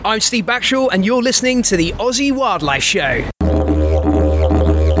I'm Steve Backshaw, and you're listening to the Aussie Wildlife Show.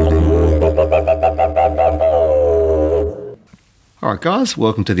 All right, guys,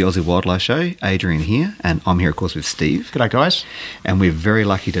 welcome to the Aussie Wildlife Show. Adrian here, and I'm here, of course, with Steve. G'day, guys. And we're very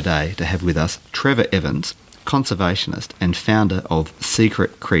lucky today to have with us Trevor Evans, conservationist and founder of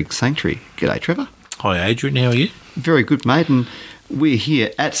Secret Creek Sanctuary. G'day, Trevor. Hi, Adrian. How are you? Very good, mate. And we're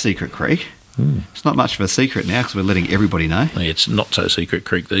here at Secret Creek. It's not much of a secret now because we're letting everybody know. It's not so secret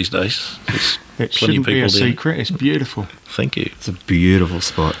creek these days. It shouldn't be a secret. It's beautiful. Thank you. It's a beautiful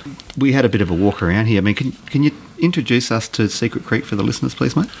spot. We had a bit of a walk around here. I mean, can you introduce us to Secret Creek for the listeners,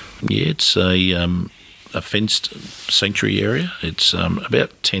 please, mate? Yeah, it's a fenced sanctuary area. It's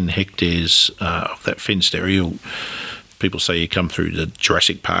about 10 hectares of that fenced area. People say you come through the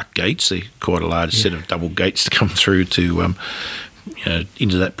Jurassic Park gates. They're quite a large set of double gates to come through to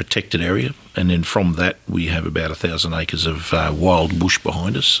into that protected area. And then from that, we have about 1,000 acres of wild bush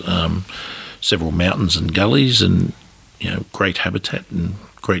behind us, several mountains and gullies, and great habitat and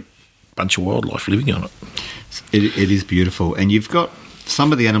great bunch of wildlife living on it. It is beautiful. And you've got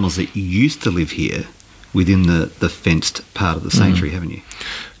some of the animals that used to live here within the fenced part of the sanctuary, haven't you?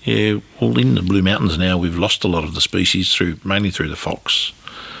 Yeah, well, in the Blue Mountains now, we've lost a lot of the species mainly through the fox.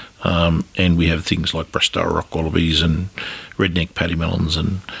 And we have things like brush-tail rock wallabies and redneck paddymelons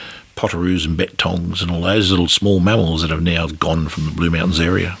and potoroos and bettongs and all those little small mammals that have now gone from the Blue Mountains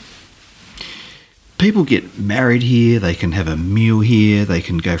area. People get married here, they can have a meal here, they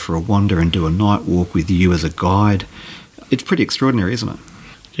can go for a wander and do a night walk with you as a guide. It's pretty extraordinary, isn't it?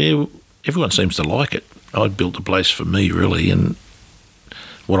 Yeah, everyone seems to like it. I'd built a place for me, really, and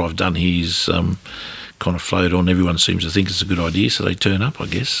what I've done here is kind of flowed on. Everyone seems to think it's a good idea, so they turn up, I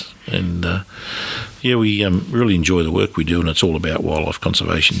guess. And we really enjoy the work we do, and it's all about wildlife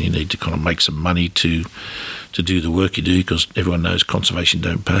conservation. You need to kind of make some money to do the work you do, because everyone knows conservation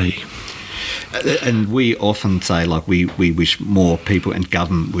don't pay. And we often say, like, we wish more people and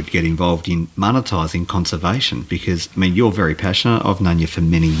government would get involved in monetising conservation, because, I mean, you're very passionate. I've known you for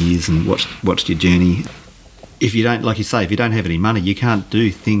many years and watched your journey. If you don't, like you say, if you don't have any money, you can't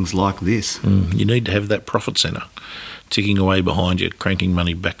do things like this. You need to have that profit centre ticking away behind you, cranking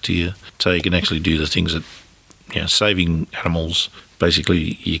money back to you, so you can actually do the things that, saving animals,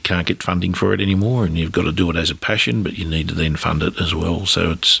 basically you can't get funding for it anymore, and you've got to do it as a passion, but you need to then fund it as well. So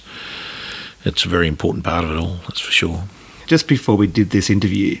it's a very important part of it all, that's for sure. Just before we did this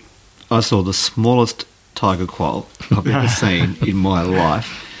interview, I saw the smallest tiger quoll I've ever seen in my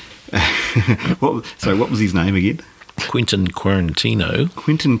life. What was his name again? Quentin Quarantino.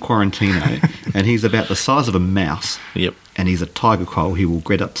 And he's about the size of a mouse. Yep. And he's a tiger quoll. He will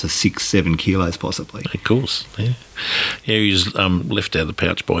get up to 6-7 kilos possibly. Of course, yeah. Yeah, he was left out of the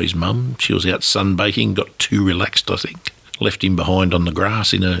pouch by his mum. She was out sunbaking, got too relaxed, I think. Left him behind on the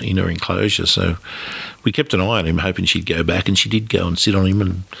grass in her enclosure. So we kept an eye on him, hoping she'd go back, and she did go and sit on him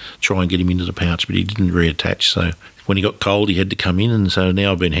and try and get him into the pouch, but he didn't reattach. So when he got cold, he had to come in, and so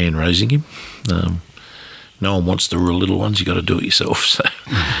now I've been hand raising him. No one wants the real little ones. You got to do it yourself.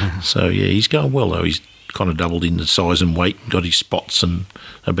 So yeah, he's going well though. He's kind of doubled in the size and weight, got his spots, and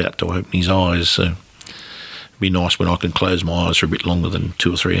about to open his eyes. So it'd be nice when I can close my eyes for a bit longer than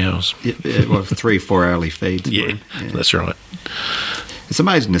 2 or 3 hours. Yeah, well, 3-4 hourly feeds. Yeah, that's right. It's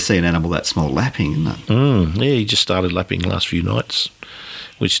amazing to see an animal that small lapping, isn't it? Yeah, he just started lapping the last few nights,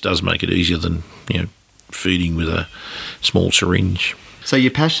 which does make it easier than feeding with a small syringe. So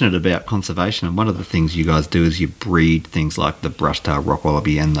you're passionate about conservation, and one of the things you guys do is you breed things like the brush-tail rock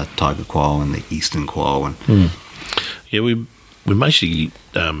wallaby and the tiger quoll and the eastern quoll. Yeah, we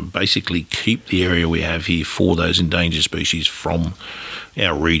basically keep the area we have here for those endangered species from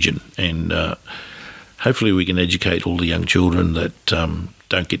our region, and hopefully we can educate all the young children that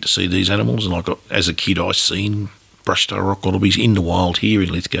don't get to see these animals. And as a kid, I seen brush-tail rock wallabies in the wild here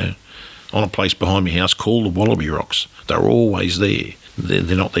in Lithgow, on a place behind my house called the Wallaby Rocks. They were always there.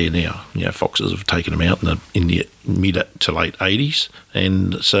 They're not there now. Foxes have taken them out in the mid to late 80s.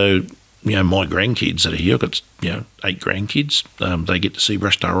 And so, my grandkids that are here, I've got 8 grandkids, they get to see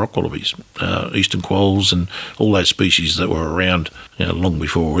brush-tail rock wallabies, eastern quolls, and all those species that were around long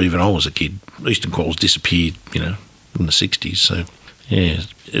before even I was a kid. Eastern quolls disappeared, in the 60s. So, yeah,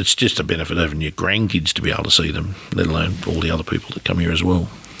 it's just a benefit having your grandkids to be able to see them, let alone all the other people that come here as well.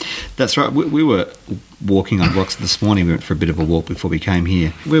 That's right. We were walking on rocks this morning. We went for a bit of a walk before we came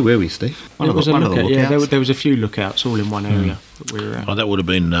here. Where were we, Steve? One of the lookouts. Yeah, there was a few lookouts all in one area. That would have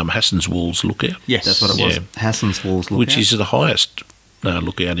been Hassans Walls Lookout. Yes, that's what it was. Hassans Walls Lookout. Which is the highest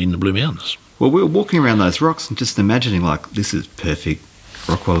lookout in the Blue Mountains. Well, we were walking around those rocks and just imagining, this is perfect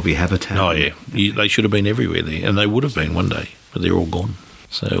rock wallaby habitat. Oh, yeah. They should have been everywhere there, and they would have been one day, but they're all gone.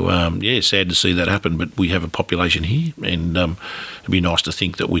 So, sad to see that happen, but we have a population here, and it'd be nice to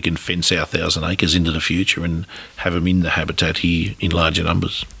think that we can fence our 1,000 acres into the future and have them in the habitat here in larger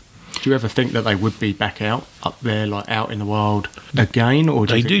numbers. Do you ever think that they would be back up there, like out in the wild again? Or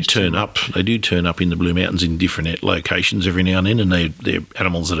They do turn up in the Blue Mountains in different locations every now and then, and they're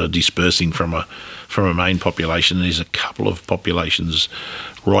animals that are dispersing from a main population. There's a couple of populations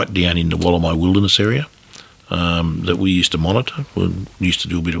right down in the Wollamai Wilderness area that we used to monitor. We used to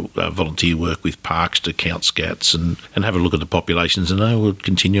do a bit of volunteer work with parks to count scats and have a look at the populations, and they were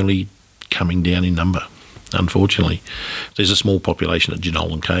continually coming down in number. Unfortunately, there's a small population at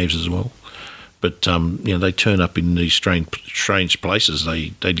Jenolan Caves as well, but they turn up in these strange places. They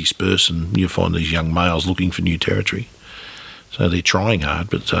disperse, and you find these young males looking for new territory. So they're trying hard,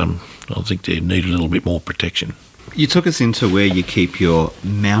 but I think they need a little bit more protection. You took us into where you keep your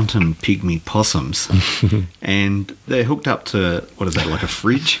mountain pygmy possums, and they're hooked up to, what is that, like a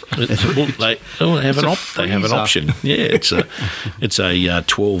fridge? They have an option. Yeah, it's a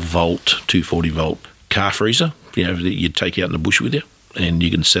 12-volt, 240-volt car freezer, that you take out in the bush with you, and you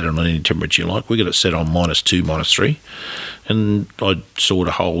can set it on any temperature you like. We got it set on -2, -3, and I sawed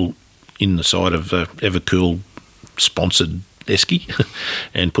a hole in the side of Evercool sponsored esky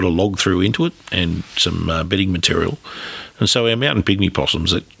and put a log through into it and some bedding material. And so our mountain pygmy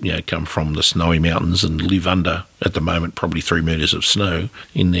possums that come from the snowy mountains and live under, at the moment, probably 3 metres of snow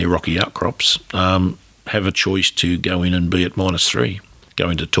in their rocky outcrops, have a choice to go in and be at -3, go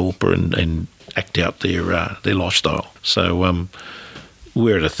into torpor and act out their lifestyle. So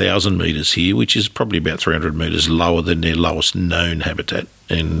we're at 1,000 metres here, which is probably about 300 metres lower than their lowest known habitat,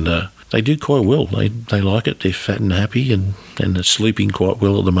 and they do quite well. They like it. They're fat and happy, and they're sleeping quite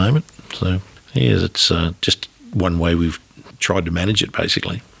well at the moment. So it's just one way we've tried to manage it,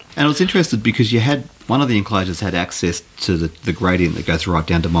 basically. And I was interested because you had one of the enclosures had access to the gradient that goes right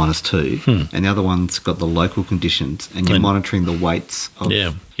down to -2, and the other one's got the local conditions, and you're monitoring the weights of...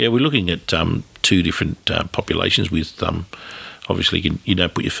 Yeah, we're looking at 2 different populations with... obviously, you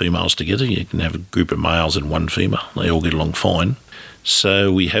don't put your females together. You can have a group of males and one female. They all get along fine.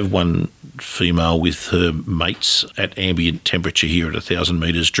 So we have one female with her mates at ambient temperature here at 1,000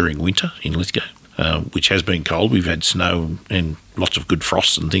 metres during winter in Lithgow. Which has been cold. We've had snow and lots of good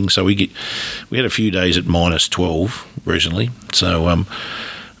frosts and things. So we had a few days at -12 recently. So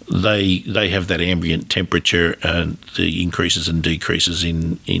they have that ambient temperature and the increases and decreases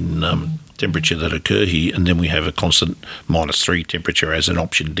in temperature that occur here, and then we have a constant -3 temperature as an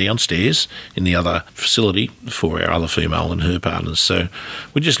option downstairs in the other facility for our other female and her partners. So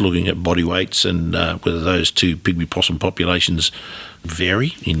we're just looking at body weights and whether those 2 pygmy possum populations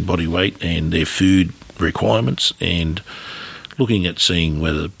vary in body weight and their food requirements, and looking at seeing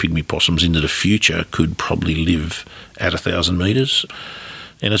whether pygmy possums into the future could probably live at 1,000 metres.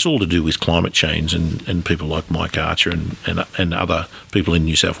 And it's all to do with climate change, and people like Mike Archer and other people in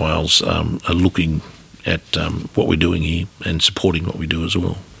New South Wales are looking at what we're doing here and supporting what we do as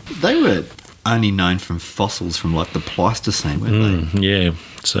well. They were only known from fossils from like the Pleistocene, weren't they? Yeah.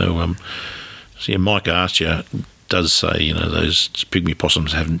 So Mike Archer does say, those pygmy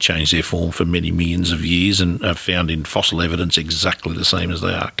possums haven't changed their form for many millions of years and are found in fossil evidence exactly the same as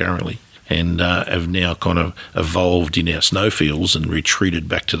they are currently, and have now kind of evolved in our snowfields and retreated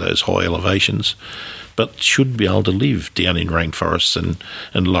back to those high elevations, but should be able to live down in rainforests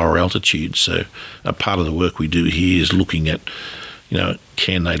and lower altitudes. So a part of the work we do here is looking at,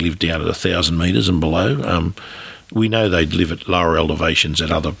 can they live down at 1,000 metres and below? We know they'd live at lower elevations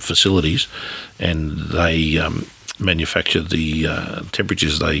at other facilities, and they manufacture the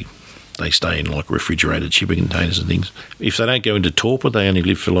temperatures they stay in, like refrigerated shipping containers and things. If they don't go into torpor, they only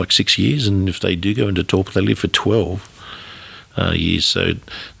live for like 6 years, and if they do go into torpor, they live for 12 years. So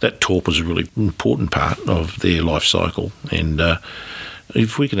that torpor is a really important part of their life cycle, and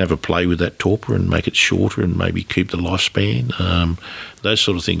if we can have a play with that torpor and make it shorter and maybe keep the lifespan, those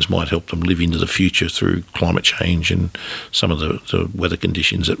sort of things might help them live into the future through climate change and some of the weather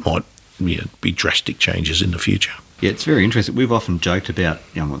conditions that might be drastic changes in the future. Yeah, it's very interesting. We've often joked about,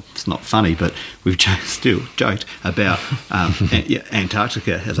 it's not funny, but we've still joked about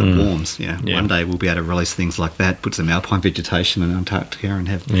Antarctica as it warms. One day we'll be able to release things like that, put some alpine vegetation in Antarctica and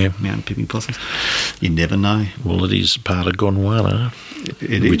have mountain pygmy possums. You never know. Well, it is part of Gondwana,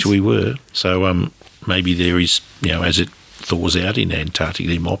 which we were. So maybe there is, as it thaws out in Antarctica,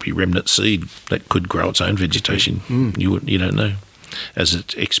 there might be remnant seed that could grow its own vegetation. You don't know. As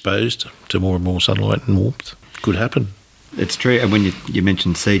it's exposed to more and more sunlight and warmth. Could happen. It's true. And when you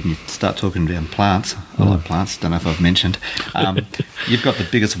mention seed and you start talking about plants, I like plants, don't know if I've mentioned, you've got the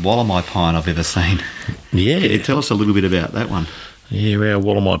biggest Wollamai pine I've ever seen. Yeah. Can you tell us a little bit about that one? Yeah, our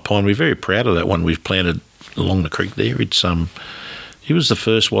Wallamai pine. We're very proud of that one we've planted along the creek there. It's It was the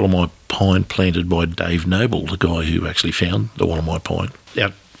first Wallamai pine planted by Dave Noble, the guy who actually found the Wallamai pine,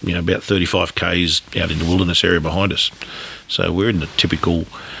 out, about 35 k's out in the wilderness area behind us. So we're in the typical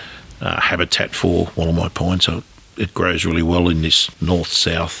habitat for Wallamai pine, so it grows really well in this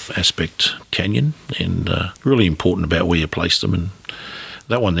north-south aspect canyon, and really important about where you place them. And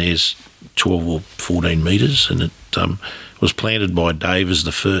that one there's 12 or 14 metres, and it was planted by Dave as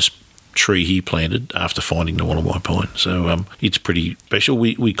the first tree he planted after finding the Wallamai pine. So it's pretty special.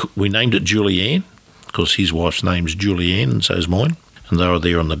 We named it Julianne because his wife's name's Julianne and so's mine, and they were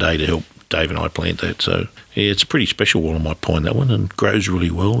there on the day to help Dave and I plant that. So yeah, it's a pretty special Wallamai pine, that one, and grows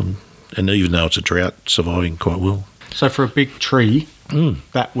really well, and even though it's a drought, surviving quite well. So for a big tree,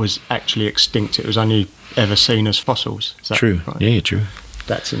 that was actually extinct. It was only ever seen as fossils. Is that True. right? Yeah, true.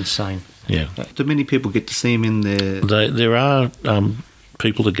 That's insane. Yeah. Do many people get to see them in their... There are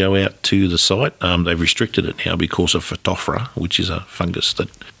people that go out to the site. They've restricted it now because of Phytophthora, which is a fungus that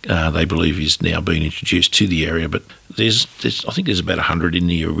they believe is now being introduced to the area. But there's I think there's about 100 in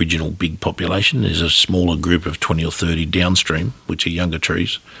the original big population. There's a smaller group of 20 or 30 downstream, which are younger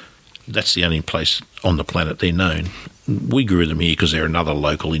trees. That's the only place on the planet they're known. We grew them here because they're another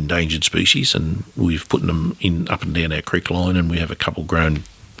local endangered species, and we've put them in up and down our creek line, and we have a couple grown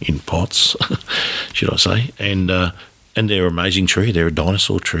in pots, should I say. And they're an amazing tree. They're a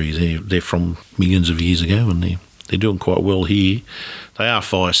dinosaur tree. They're from millions of years ago, and they're doing quite well here. They are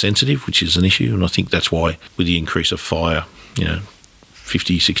fire sensitive, which is an issue, and I think that's why with the increase of fire,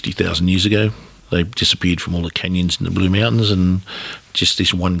 50, 60,000 years ago, they disappeared from all the canyons in the Blue Mountains, and just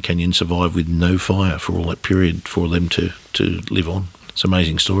this one canyon survived with no fire for all that period for them to live on. It's an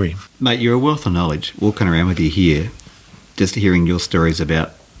amazing story. Mate, you're a wealth of knowledge. Walking around with you here, just hearing your stories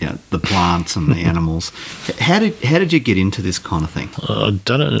about the plants and the animals. How did you get into this kind of thing? I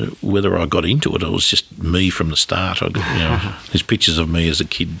don't know whether I got into it. It was just me from the start. There's pictures of me as a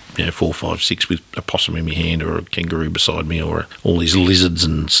kid, 4, 5, 6, with a possum in my hand or a kangaroo beside me, or all these lizards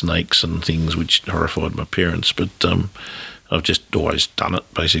and snakes and things which horrified my parents. But I've just always done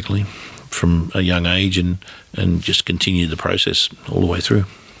it, basically, from a young age, and just continued the process all the way through.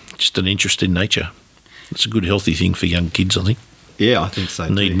 Just an interest in nature. It's a good, healthy thing for young kids, I think. Yeah, I think so.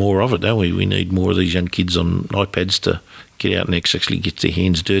 Need more of it, don't we? We need more of these young kids on iPads to get out and actually get their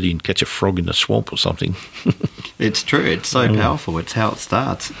hands dirty and catch a frog in a swamp or something. It's true. It's so powerful. It's how it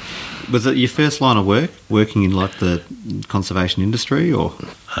starts. Was it your first line of work, working in like the conservation industry, or?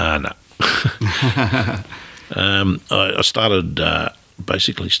 No. I started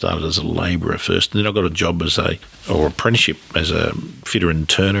as a labourer first, and then I got a job or apprenticeship as a fitter and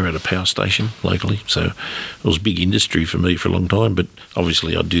turner at a power station locally. So it was big industry for me for a long time, but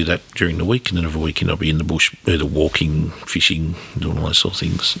obviously I'd do that during the week, and then over the weekend I'd be in the bush, either walking, fishing, doing all those sort of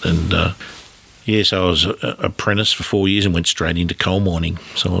things. And so I was an apprentice for 4 years and went straight into coal mining.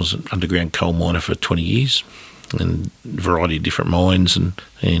 So I was an underground coal miner for 20 years, and a variety of different mines,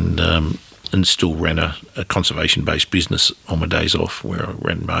 and still ran a conservation-based business on my days off, where I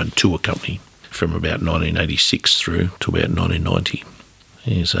ran my own tour company from about 1986 through to about 1990.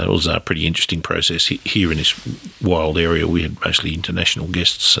 Yeah, so it was a pretty interesting process. Here in this wild area, we had mostly international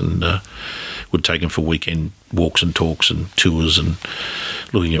guests, and we'd take them for weekend walks and talks and tours, and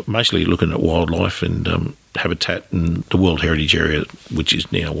looking at wildlife and habitat in the World Heritage Area, which is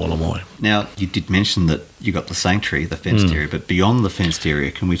now Wallamai. Now, you did mention that you got the sanctuary, the fenced area, but beyond the fenced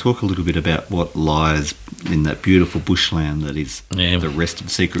area, can we talk a little bit about what lies in that beautiful bushland that is the rest of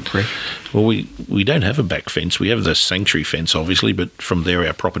Secret Creek? Well, we don't have a back fence. We have the sanctuary fence, obviously, but from there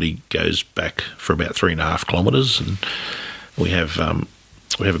our property goes back for about 3.5 kilometres, and we have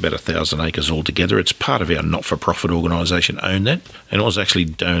about 1,000 acres altogether. It's part of our not-for-profit organisation own that, and it was actually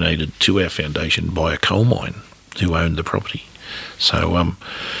donated to our foundation by a coal mine who owned the property. So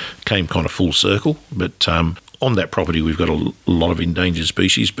came kind of full circle. But on that property we've got a lot of endangered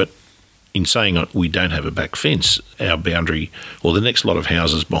species, but in saying we don't have a back fence, our boundary, or the next lot of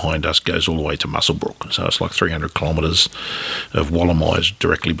houses behind us, goes all the way to Muswellbrook. So it's like 300 kilometres of Wallamai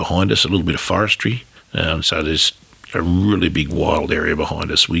directly behind us, a little bit of forestry. So there's a really big wild area behind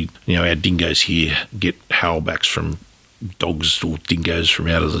us. Our dingoes here get howlbacks from dogs or dingoes from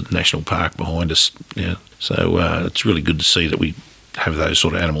out of the national park behind us. Yeah, so it's really good to see that we have those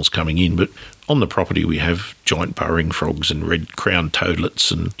sort of animals coming in. But on the property we have giant burrowing frogs and red-crowned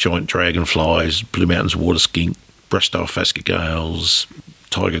toadlets and giant dragonflies, Blue Mountains water skink, brush-tailed phascogales,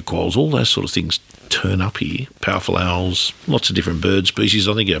 tiger quolls, all those sort of things turn up here. Powerful owls, lots of different bird species.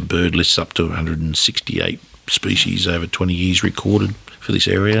 I think our bird list's up to 168 species over 20 years recorded for this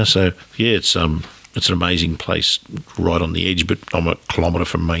area. So yeah, it's it's an amazing place right on the edge, but I'm a kilometre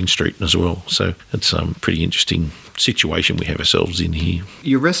from Main Street as well. So it's a pretty interesting situation we have ourselves in here.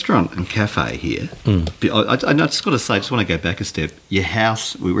 Your restaurant and cafe here, I just got to say, I just want to go back a step. Your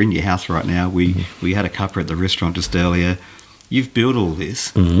house, we're in your house right now. We had a cuppa at the restaurant just earlier. You've built all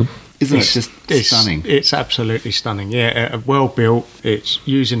this. Isn't it just stunning? It's absolutely stunning, yeah. Well built. It's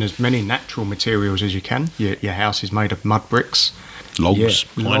using as many natural materials as you can. Your house is made of mud bricks. Logs,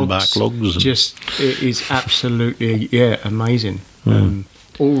 pine bark logs. It is absolutely, amazing.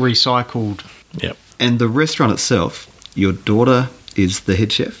 All recycled. Yep. And the restaurant itself, your daughter is the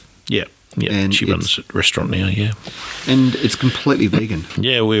head chef? Yeah. And she runs the restaurant now, yeah. And it's completely vegan?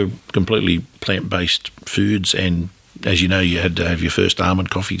 Yeah, we're completely plant-based foods, and as you know, you had to have your first almond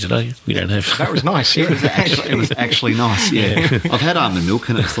coffee today. We don't have... That was nice. It was actually nice, yeah. I've had almond milk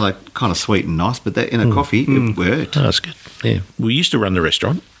and it's like kind of sweet and nice, but that in a coffee, it worked. Oh, that's good. Yeah. We used to run the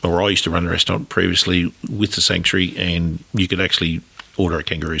restaurant, or I used to run the restaurant previously with the Sanctuary, and you could actually order a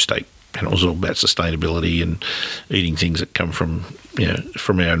kangaroo steak. And it was all about sustainability and eating things that come from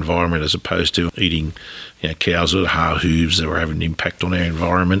our environment, as opposed to eating cows with hooves that were having an impact on our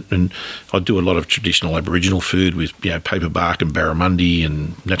environment. And I do a lot of traditional Aboriginal food with paper bark and barramundi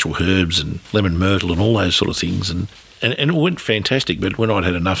and natural herbs and lemon myrtle and all those sort of things. And it went fantastic. But when I'd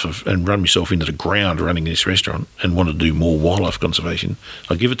had enough of and run myself into the ground running this restaurant and wanted to do more wildlife conservation,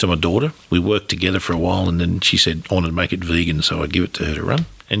 I give it to my daughter. We worked together for a while, and then she said I wanted to make it vegan, so I give it to her to run.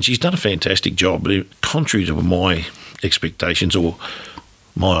 And she's done a fantastic job. But contrary to my expectations or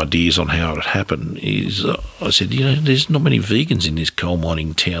my ideas on how it would happen, is I said, there's not many vegans in this coal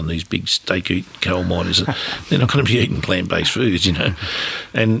mining town, these big steak-eating coal miners. They're not going to be eating plant-based foods,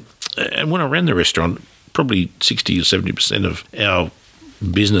 And when I ran the restaurant, probably 60 or 70% of our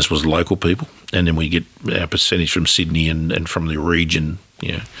business was local people, and then we get our percentage from Sydney and from the region,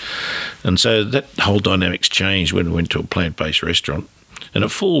 And so that whole dynamic's changed when we went to a plant-based restaurant. And it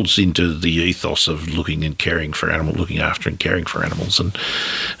falls into the ethos of looking and caring for animals, looking after and caring for animals.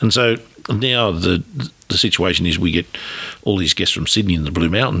 And so now the situation is we get all these guests from Sydney and the Blue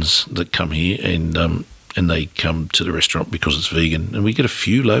Mountains that come here, and they come to the restaurant because it's vegan. And we get a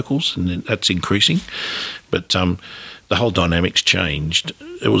few locals, and that's increasing. But the whole dynamic's changed.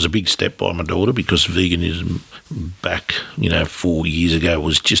 It was a big step by my daughter, because veganism back, 4 years ago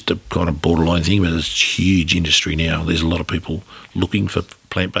was just a kind of borderline thing, but it's a huge industry now. There's a lot of people looking for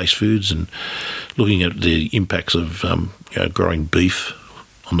plant-based foods and looking at the impacts of growing beef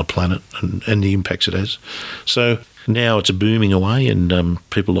on the planet and the impacts it has. So now it's booming away, and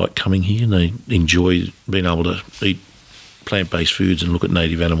people like coming here, and they enjoy being able to eat plant-based foods and look at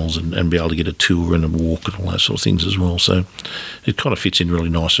native animals and be able to get a tour and a walk and all those sort of things as well. So it kind of fits in really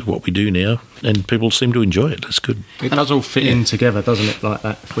nice with what we do now, and people seem to enjoy it. That's good. It does all fit in together, doesn't it, like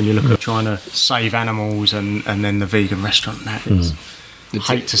that, when you look at trying to save animals and then the vegan restaurant and that. I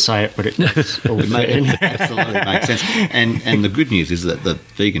hate to say it, but it does all fit in. Absolutely makes sense. And the good news is that the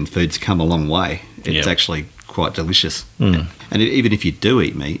vegan foods come a long way. It's actually quite delicious. And even if you do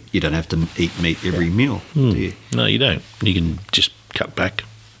eat meat, you don't have to eat meat every meal, do you? No, you don't. You can just cut back,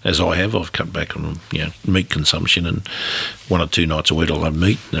 as I have. I've cut back on meat consumption, and 1 or 2 nights a week I'll have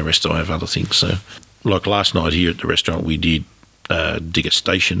meat, and the rest I have other things. So, like last night here at the restaurant, we did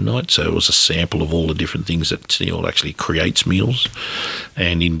degustation night, so it was a sample of all the different things that Tennille actually creates meals.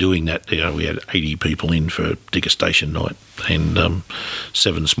 And in doing that, we had 80 people in for degustation night, and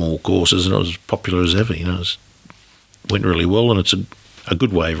 7 small courses, and it was as popular as ever. It went really well, and it's a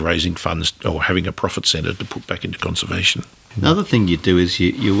good way of raising funds or having a profit centre to put back into conservation. Another thing you do is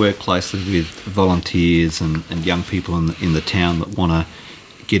you work closely with volunteers and young people in the town that want to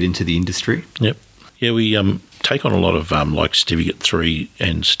get into the industry. Yep. Yeah, we take on a lot of like Certificate 3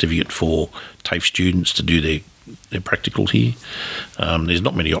 and Certificate 4 TAFE students to do their practical here. There's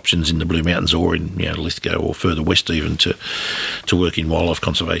not many options in the Blue Mountains or in Lithgow or further west even to work in wildlife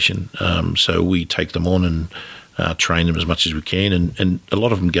conservation. So we take them on and train them as much as we can, and a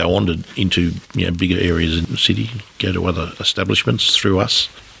lot of them go on into bigger areas in the city, go to other establishments through us.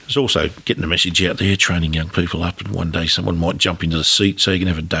 There's also getting the message out there, training young people up, and one day someone might jump into the seat so you can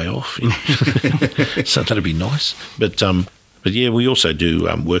have a day off. So that'd be nice. But yeah, we also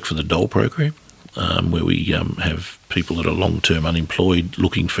do work for the Dole program, where we have people that are long-term unemployed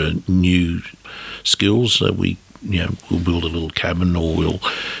looking for new skills. So we'll build a little cabin, or we'll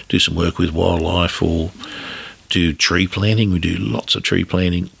do some work with wildlife, or do tree planting. We do lots of tree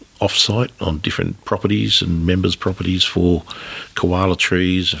planting off-site on different properties and members' properties for koala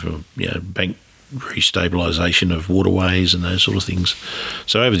trees, for bank restabilisation of waterways and those sort of things.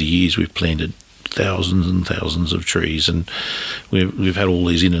 So over the years we've planted thousands and thousands of trees, and we've had all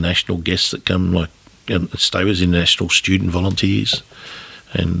these international guests that come, like stay with international student volunteers.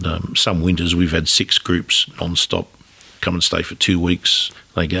 And some winters we've had 6 groups non-stop come and stay for 2 weeks.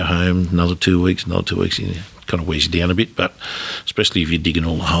 They go home, another 2 weeks, another 2 weeks. Kind of wears you down a bit, but especially if you're digging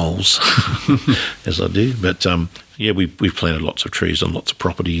all the holes, as I do. But we've planted lots of trees on lots of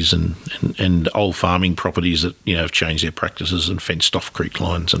properties and old farming properties that have changed their practices and fenced off creek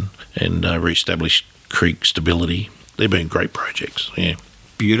lines and re-established creek stability. They've been great projects. Yeah.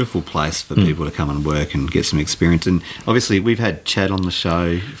 Beautiful place for people to come and work and get some experience. And obviously we've had Chad on the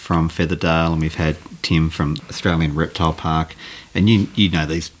show from Featherdale, and we've had Tim from Australian Reptile Park, and you know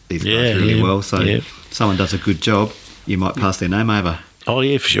these guys really well, so if someone does a good job, you might pass their name over. Oh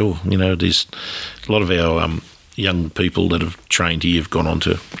yeah, for sure. There's a lot of our young people that have trained here have gone on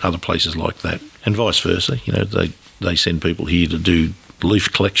to other places like that, and vice versa. They send people here to do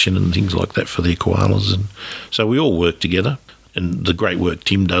leaf collection and things like that for their koalas, and so we all work together. And the great work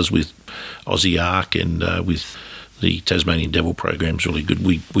Tim does with Aussie Ark and with the Tasmanian Devil program is really good.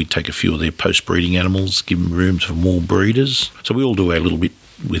 We take a few of their post-breeding animals, give them rooms for more breeders. So we all do our little bit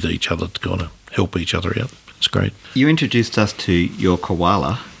with each other to kind of help each other out. It's great. You introduced us to your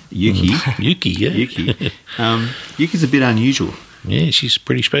koala, Yuki. Yuki, yeah. Yuki. Yuki's a bit unusual. Yeah, she's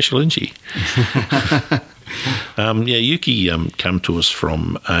pretty special, isn't she? Yuki came to us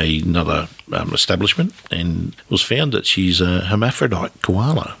from another establishment, and it was found that she's a hermaphrodite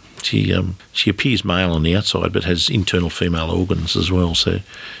koala. She appears male on the outside but has internal female organs as well, so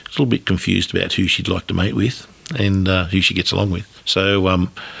it's a little bit confused about who she'd like to mate with and who she gets along with. So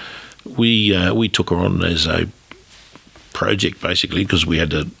we took her on as a project basically because we had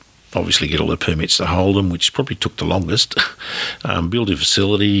to obviously get all the permits to hold them, which probably took the longest, build a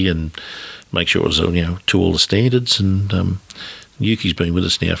facility and make sure it was to all the standards. And Yuki's been with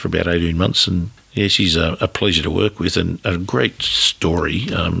us now for about 18 months, and she's a pleasure to work with and a great story,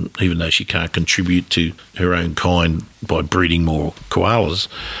 even though she can't contribute to her own kind by breeding more koalas.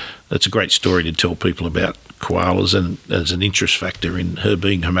 It's a great story to tell people about koalas, and as an interest factor in her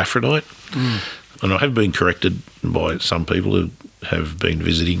being hermaphrodite. And I have been corrected by some people who have been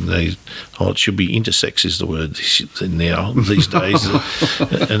visiting. It should be intersex is the word now these days.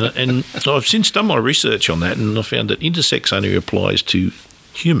 and I've since done my research on that, and I found that intersex only applies to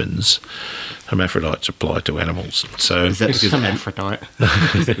humans. Hermaphrodites apply to animals. So is that because hermaphrodite?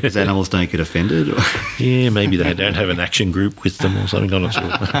 Because animals don't get offended? Or? Yeah, maybe they don't have an action group with them or something. I'm not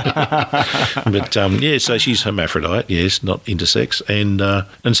sure. But so she's hermaphrodite. Yes, not intersex,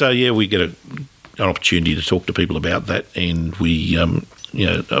 and so we get an opportunity to talk to people about that, and we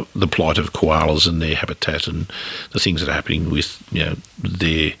the plight of koalas and their habitat and the things that are happening with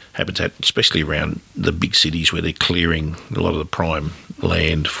their habitat, especially around the big cities where they're clearing a lot of the prime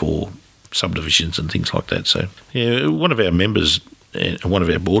land for subdivisions and things like that. So one of our members, one of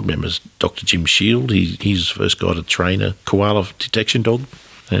our board members, Dr. Jim Shield, he's the first guy to train a koala detection dog.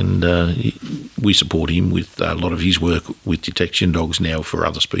 And we support him with a lot of his work with detection dogs now for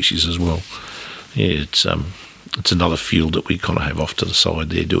other species as well. Yeah, it's another field that we kind of have off to the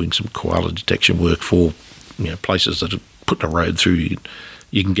side there, doing some koala detection work for places that are putting a road through.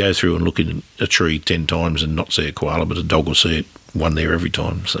 You can go through and look in a tree 10 times and not see a koala, but a dog will see it one there every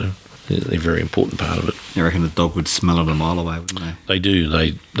time. So they're a very important part of it. I reckon the dog would smell it a mile away, wouldn't they? They do.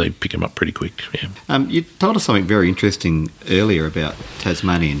 They pick them up pretty quick, yeah. You told us something very interesting earlier about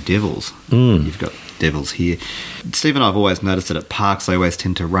Tasmanian devils. You've got devils here. Steve and I have always noticed that at parks they always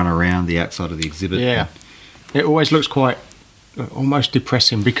tend to run around the outside of the exhibit. Yeah. It always looks quite almost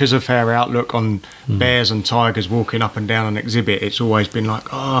depressing because of our outlook on bears and tigers walking up and down an exhibit. It's always been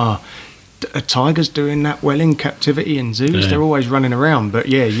like, are tigers doing that well in captivity in zoos? Yeah. They're always running around.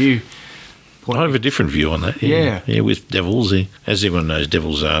 But I have a different view on that. Yeah, with devils, as everyone knows,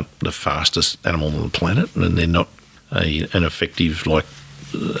 devils aren't the fastest animal on the planet, and they're not an effective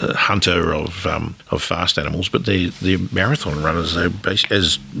hunter of fast animals. But they're marathon runners.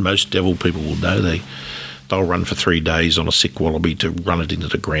 As most devil people will know, they'll run for 3 days on a sick wallaby to run it into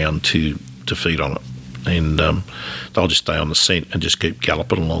the ground to feed on it, and they'll just stay on the scent and just keep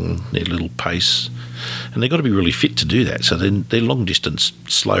galloping along their little pace. And they've got to be really fit to do that. So they're long distance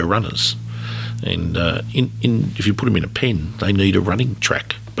slow runners. And if you put them in a pen, they need a running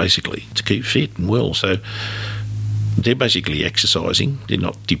track, basically, to keep fit and well. So they're basically exercising. They're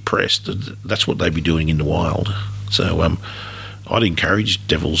not depressed. That's what they'd be doing in the wild. So I'd encourage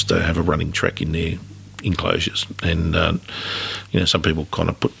devils to have a running track in their enclosures. And, some people kind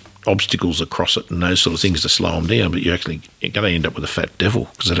of put obstacles across it and those sort of things to slow them down, but you're going to end up with a fat devil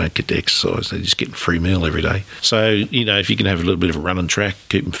because they don't get to exercise. They're just getting free meal every day. So, if you can have a little bit of a running track,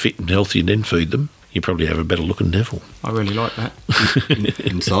 keep them fit and healthy and then feed them, you probably have a better looking devil. I really like that.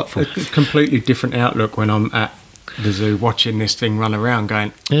 Insightful. A completely different outlook when I'm at the zoo watching this thing run around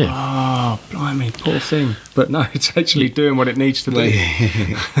going, oh, blimey, poor thing. But no, it's actually doing what it needs to do.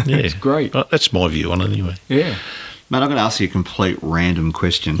 It's great. That's my view on it anyway. Yeah. Mate, I'm going to ask you a complete random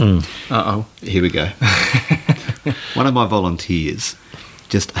question. Uh-oh. Here we go. One of my volunteers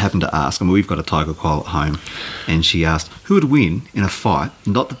just happened to ask, we've got a tiger quoll at home, and she asked who would win in a fight,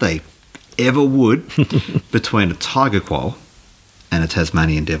 not that they ever would, between a tiger quoll and a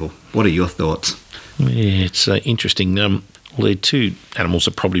Tasmanian devil. What are your thoughts? Yeah, it's interesting. Well, they're two animals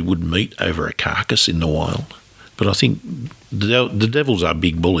that probably would meet over a carcass in the wild. But I think the devils are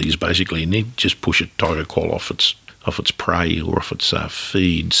big bullies, basically, and they just push a tiger quoll off its prey or off its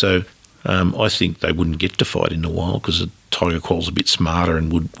feed. So I think they wouldn't get to fight in the wild because the tiger quoll's a bit smarter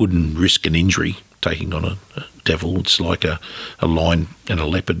and wouldn't risk an injury taking on a devil. It's like a lion and a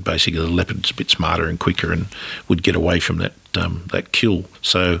leopard. Basically, the leopard's a bit smarter and quicker and would get away from that kill.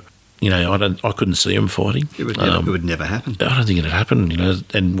 So, I couldn't see them fighting. It would never happen. I don't think it'd happen,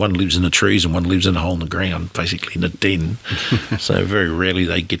 and one lives in the trees and one lives in a hole in the ground, basically in a den. So very rarely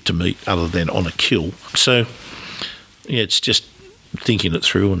they get to meet other than on a kill. So, yeah, it's just thinking it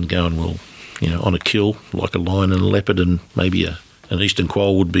through and going, well, on a kill, like a lion and a leopard and maybe an eastern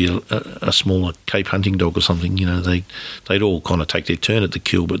quoll would be a smaller Cape hunting dog or something, they'd all kind of take their turn at the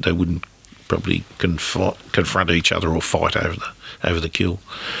kill, but they wouldn't probably confront each other or fight over the kill.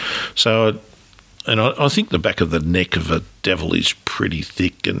 So, I think the back of the neck of a devil is pretty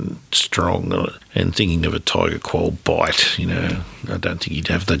thick and strong. And thinking of a tiger quoll bite, I don't think you'd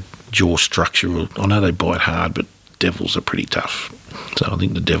have the jaw structure. I know they bite hard, but devils are pretty tough. So I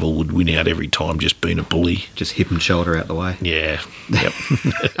think the devil would win out every time, just being a bully. Just hip and shoulder out the way. Yeah. Yep.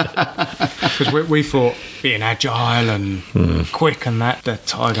 Because we thought being agile and quick and that, the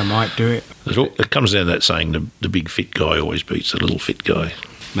tiger might do it. It comes down to that saying, the big fit guy always beats the little fit guy.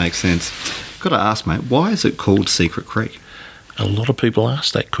 Makes sense. Got to ask, mate, why is it called Secret Creek? A lot of people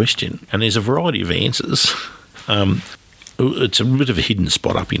ask that question, and there's a variety of answers. It's a bit of a hidden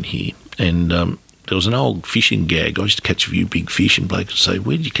spot up in here, and there was an old fishing gag. I used to catch a few big fish, and blokes would say,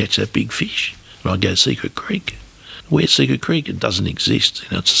 "Where did you catch that big fish?" And I'd go, "Secret Creek." Where's Secret Creek? It doesn't exist.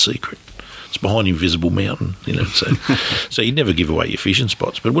 It's a secret. It's behind Invisible Mountain. So you never give away your fishing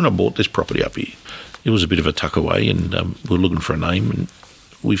spots. But when I bought this property up here, it was a bit of a tuck away, and we were looking for a name, and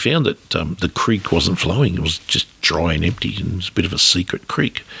we found that the creek wasn't flowing. It was just dry and empty, and it was a bit of a secret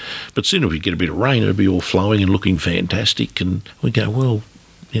creek. But soon as we get a bit of rain, it'd be all flowing and looking fantastic, and we go, well,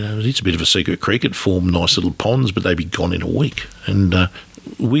 it's a bit of a secret creek. It formed nice little ponds, but they'd be gone in a week. And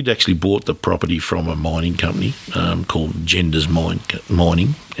we'd actually bought the property from a mining company called Genders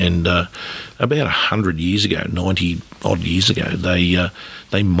Mining, and about 100 years ago, 90-odd years ago,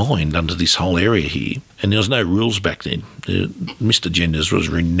 they mined under this whole area here, and there was no rules back then. Mr. Genders was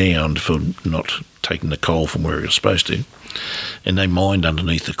renowned for not taking the coal from where he was supposed to, and they mined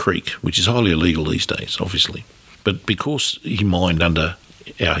underneath the creek, which is highly illegal these days, obviously. But because he mined under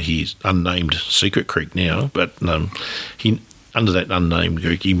his unnamed Secret Creek now, but under that unnamed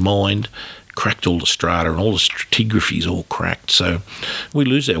creek, he mined, cracked all the strata, and all the stratigraphy's all cracked. So we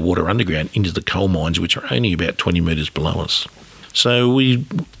lose our water underground into the coal mines, which are only about 20 metres below us. So we've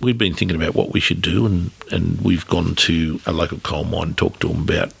been thinking about what we should do, and we've gone to a local coal mine and talked to them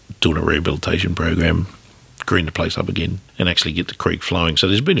about doing a rehabilitation program, green the place up again, and actually get the creek flowing. So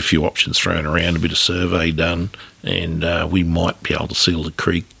there's been a few options thrown around, a bit of survey done, and we might be able to seal the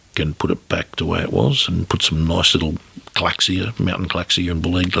creek and put it back the way it was, and put some nice little glaxia, mountain glaxia and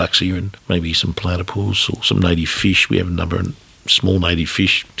bull-head glaxia, and maybe some platypus or some native fish. We have a number of small native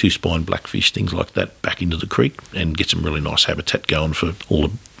fish, two-spined blackfish, things like that, back into the creek, and get some really nice habitat going for all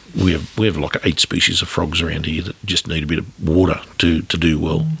the... We have like 8 species of frogs around here that just need a bit of water to do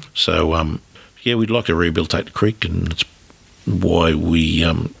well. So, we'd like to rehabilitate the creek, and that's why we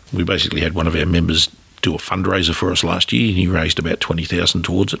basically had one of our members do a fundraiser for us last year, and he raised about $20,000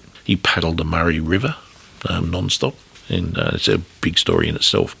 towards it. He paddled the Murray River non-stop, and it's a big story in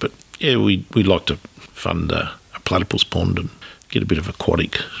itself. But yeah, we'd like to fund a platypus pond and get a bit of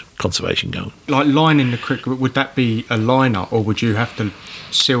aquatic conservation going. Like lining the creek, would that be a liner, or would you have to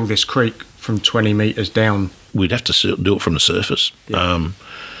seal this creek from 20 metres down? We'd have to do it from the surface. Yeah.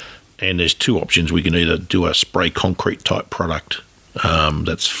 And there's 2 options. We can either do a spray concrete type product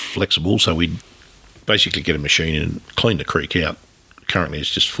that's flexible, so we'd basically get a machine and clean the creek out. Currently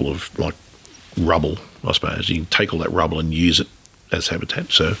it's just full of like rubble, I suppose. You can take all that rubble and use it as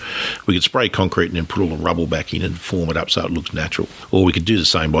habitat. So we could spray concrete and then put all the rubble back in and form it up so it looks natural. Or we could do the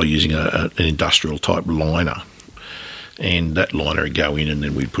same by using an industrial type liner, and that liner would go in, and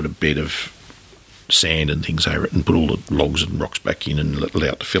then we'd put a bed of sand and things over it and put all the logs and rocks back in and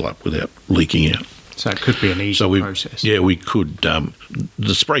allow it to fill up without leaking out. So it could be an easy process. Yeah, we could.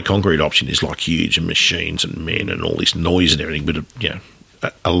 The spray concrete option is like huge, and machines and men and all this noise and everything.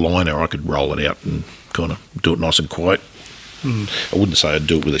 But a liner, I could roll it out and kind of do it nice and quiet. I wouldn't say I'd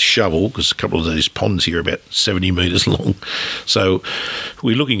do it with a shovel, because a couple of these ponds here are about 70 metres long. So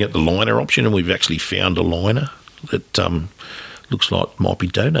we're looking at the liner option, and we've actually found a liner that looks like might be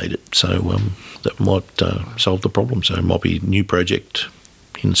donated. So that might solve the problem. So it might be a new project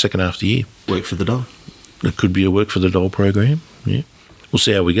in the second half of the year. Work for the dole. It could be a work for the dole program, yeah. We'll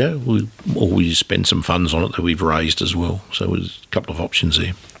see how we go. We spend some funds on it that we've raised as well. So there's a couple of options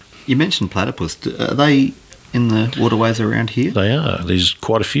there. You mentioned platypus. Are they in the waterways around here? They are. There's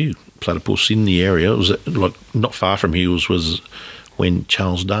quite a few platypus in the area. It was like not far from here was when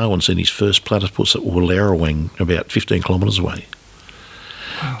Charles Darwin seen his first platypus at Wallerawang, about 15 kilometres away.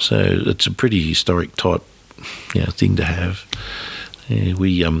 Wow. So it's a pretty historic type thing to have.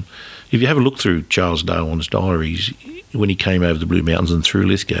 If you have a look through Charles Darwin's diaries, when he came over the Blue Mountains and through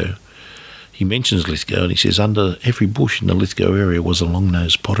Lithgow, he mentions Lithgow and he says under every bush in the Lithgow area was a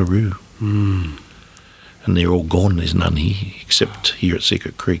long-nosed potteroo. And they're all gone. There's none here, except here at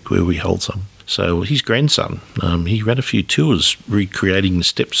Secret Creek where we hold some. So his grandson, he ran a few tours recreating the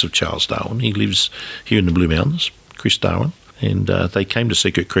steps of Charles Darwin. He lives here in the Blue Mountains, Chris Darwin, and they came to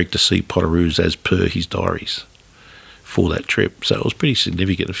Secret Creek to see potteroos as per his diaries for that trip. So it was pretty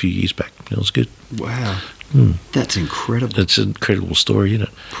significant a few years back. It was good. Wow. That's incredible. It's an incredible story, isn't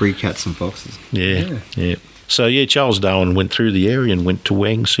it? Pre-cats and foxes. Yeah. So, Charles Darwin went through the area and went to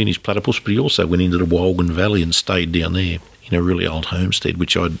Wang, seen his platypus, but he also went into the Wolgan Valley and stayed down there in a really old homestead,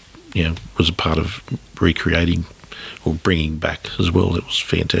 which I was a part of recreating or bringing back as well. It was a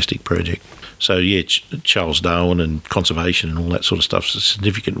fantastic project. So, Charles Darwin and conservation and all that sort of stuff is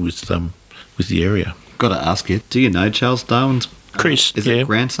significant with the area. Got to ask you, do you know Charles Darwin's Chris? Is it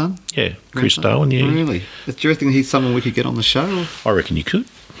grandson? Yeah, Chris Darwin, yeah. Oh, really? Do you reckon he's someone we could get on the show? I reckon you could.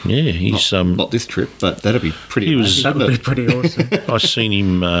 Yeah, he's not this trip, but that'd be pretty. That would be pretty awesome. I seen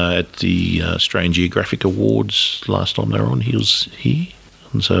him at the Australian Geographic Awards last time they were on. He was here,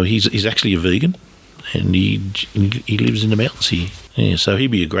 and so he's actually a vegan, and he lives in the mountains here. Yeah, so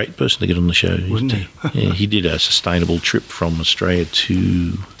he'd be a great person to get on the show, wouldn't he? Yeah, he did a sustainable trip from Australia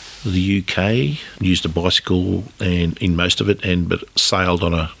to the UK, used a bicycle and in most of it, but sailed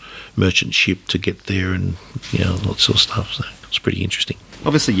on a merchant ship to get there, and lots of stuff. So it's pretty interesting.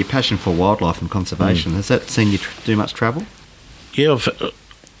 Obviously, your passion for wildlife and conservation, has that seen you do much travel? Yeah,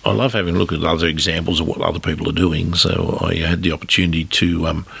 I love having a look at other examples of what other people are doing. So I had the opportunity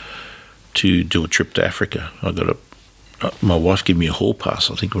to do a trip to Africa. I got my wife gave me a hall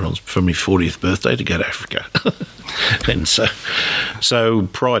pass, I think, when I was for my 40th birthday to go to Africa. And so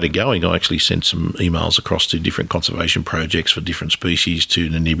prior to going, I actually sent some emails across to different conservation projects for different species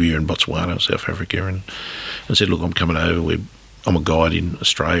to Namibia and Botswana, South Africa, and said, look, I'm coming over. I'm a guide in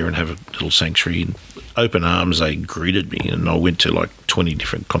Australia and have a little sanctuary. And open arms, they greeted me, and I went to like 20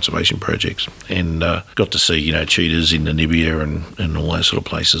 different conservation projects and got to see, cheetahs in Namibia and all those sort of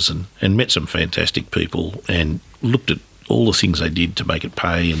places, and met some fantastic people and looked at all the things they did to make it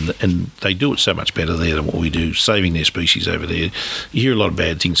pay, and they do it so much better there than what we do, saving their species over there. You hear a lot of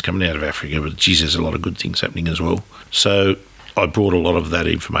bad things coming out of Africa, but geez, there's a lot of good things happening as well. So I brought a lot of that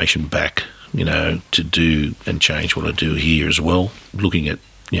information back, to do and change what I do here as well, looking at,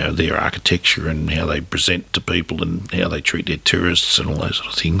 their architecture and how they present to people and how they treat their tourists and all those sort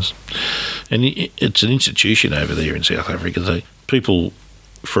of things. And it's an institution over there in South Africa. People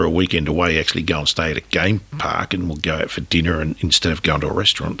for a weekend away actually go and stay at a game park and will go out for dinner, and instead of going to a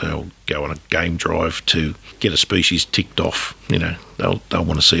restaurant, they'll go on a game drive to get a species ticked off. They'll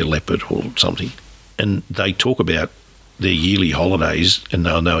want to see a leopard or something. And they talk about their yearly holidays, and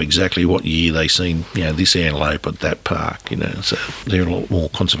they'll know exactly what year they seen, this antelope at that park, so they're a lot more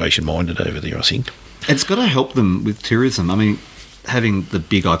conservation minded over there, I think. It's got to help them with tourism. I mean, having the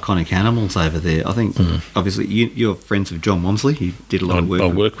big iconic animals over there, I think, obviously, you're friends with John Walmsley. He did a lot of work. I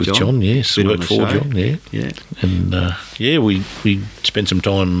work with John, yes. I work for John, yeah. And, we spent some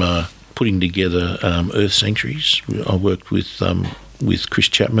time putting together earth sanctuaries. I worked with Chris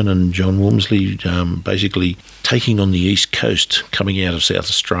Chapman and John Walmsley, basically taking on the east coast, coming out of South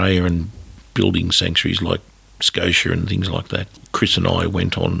Australia and building sanctuaries like Scotia and things like that. Chris and I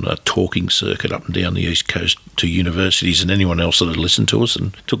went on a talking circuit up and down the east coast to universities and anyone else that had listened to us,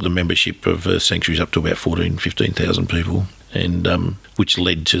 and took the membership of earth sanctuaries up to about 15,000 people, and which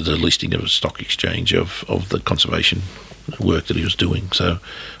led to the listing of a stock exchange of the conservation work that he was doing. So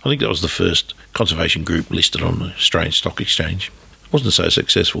I think that was the first conservation group listed on the Australian Stock Exchange. wasn't so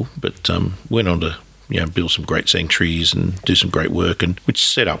successful, but went on to build some great sanctuaries and do some great work, and which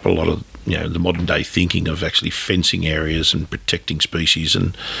set up a lot of the modern day thinking of actually fencing areas and protecting species,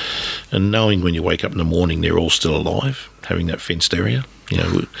 and knowing when you wake up in the morning they're all still alive, having that fenced area.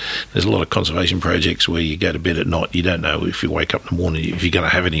 There's a lot of conservation projects where you go to bed at night, you don't know if you wake up in the morning if you're going to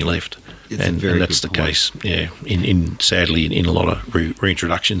have any left. And that's the case. Yeah, sadly in a lot of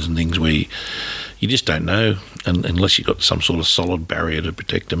reintroductions and things where you just don't know unless you've got some sort of solid barrier to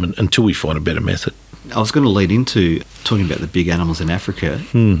protect them, until we find a better method. I was going to lead into talking about the big animals in Africa,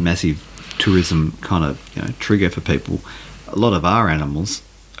 massive tourism kind of trigger for people. A lot of our animals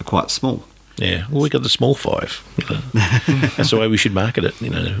are quite small. Yeah, well, we got the small five. That's the way we should market it,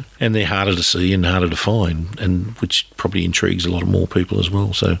 And they're harder to see and harder to find, and which probably intrigues a lot of more people as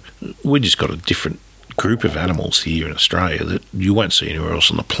well. So we just got a different group of animals here in Australia that you won't see anywhere else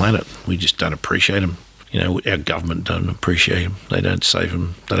on the planet. We just don't appreciate them. Our government don't appreciate them. They don't save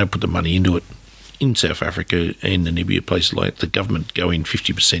them. They don't put the money into it. In South Africa and Namibia, places like the government go in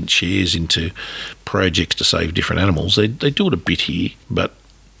 50% shares into projects to save different animals. They do it a bit here, but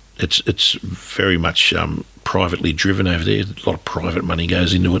it's very much privately driven over there. A lot of private money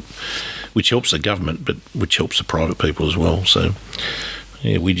goes into it, which helps the government, but which helps the private people as well. So,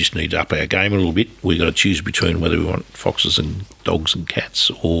 we just need to up our game a little bit. We've got to choose between whether we want foxes and dogs and cats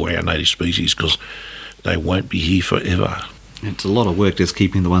or our native species, because they won't be here forever. It's a lot of work just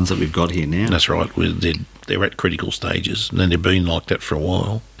keeping the ones that we've got here now. That's right. They're at critical stages, and then they've been like that for a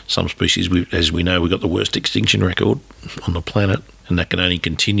while. Some species, as we know, we've got the worst extinction record on the planet, and that can only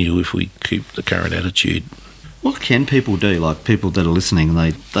continue if we keep the current attitude. What can people do, like people that are listening,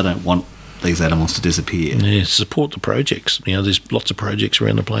 they don't want these animals to disappear? Yeah, support the projects. There's lots of projects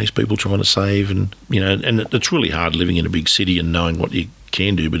around the place, people trying to save, and it's really hard living in a big city and knowing what you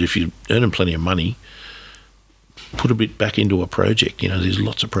can do, but if you're earning plenty of money, put a bit back into a project. There's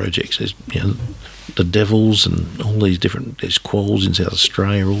lots of projects. There's the Devils and all these different, there's Quolls in South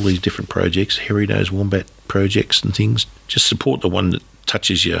Australia, all these different projects, hairy nose wombat projects and things. Just support the one that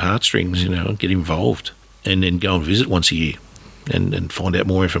touches your heartstrings, get involved, and then go and visit once a year and find out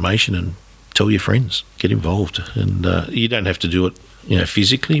more information and tell your friends, get involved. And you don't have to do it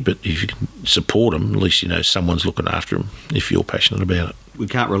physically, but if you can support them, at least someone's looking after them if you're passionate about it. We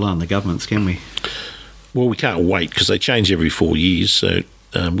can't rely on the governments, can we? Well, we can't wait, because they change every 4 years. So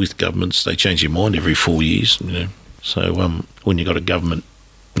with governments, they change their mind every 4 years. So when you've got a government,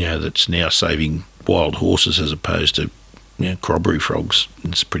 that's now saving wild horses as opposed to crabberry frogs,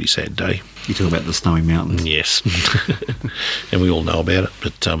 it's a pretty sad day. You talk about the Snowy Mountains. Yes, and we all know about it.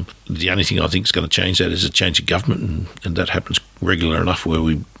 But the only thing I think is going to change that is a change of government, and that happens regular enough where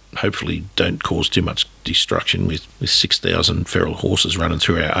we hopefully don't cause too much destruction with 6,000 feral horses running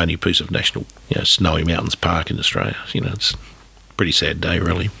through our only piece of national Snowy Mountains Park in Australia. It's a pretty sad day,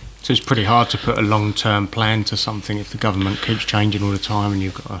 really. So it's pretty hard to put a long-term plan to something if the government keeps changing all the time and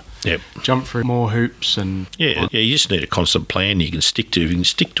you've got to jump through more hoops. And you just need a constant plan you can stick to. If you can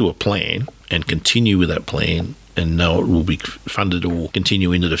stick to a plan and continue with that plan and know it will be funded or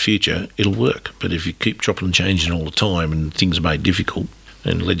continue into the future, it'll work. But if you keep chopping and changing all the time and things are made difficult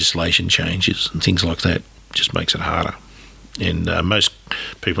and legislation changes and things like that, just makes it harder. And most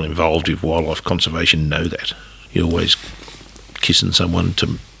people involved with wildlife conservation know that. You're always kissing someone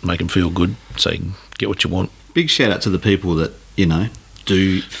to make them feel good, saying, get what you want. Big shout out to the people that,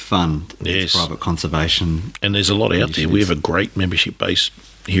 do fund private conservation. And there's a lot out there. We have a great membership base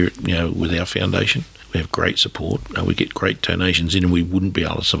here, with our foundation. We have great support. We get great donations in, and we wouldn't be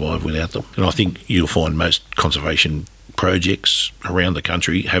able to survive without them. And I think you'll find most conservation projects around the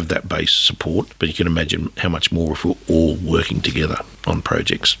country have that base support, but you can imagine how much more if we're all working together on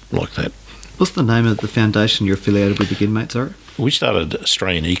projects like that. What's the name of the foundation you're affiliated with again, mate? Sorry? We started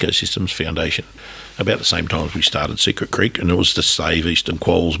Australian Ecosystems Foundation about the same time as we started Secret Creek, and it was to save eastern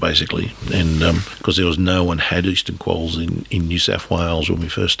quolls, basically. And because there was no one had eastern quolls in New South Wales when we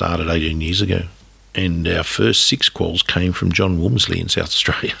first started 18 years ago. And our first 6 quolls came from John Womersley in South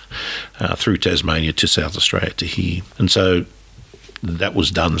Australia, through Tasmania to South Australia to here. And so that was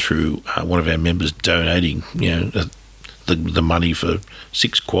done through one of our members donating, the money for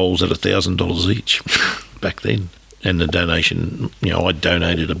 6 quolls at $1,000 each back then. And the donation, I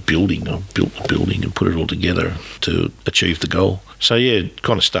donated a building. I built the building and put it all together to achieve the goal. So, it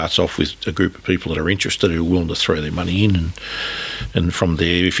kind of starts off with a group of people that are interested, who are willing to throw their money in. And from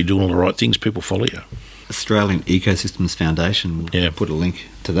there, if you're doing all the right things, people follow you. Australian Ecosystems Foundation. We'll put a link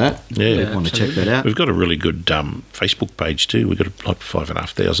to that. Yeah, people want to check that out. We've got a really good Facebook page too. We've got like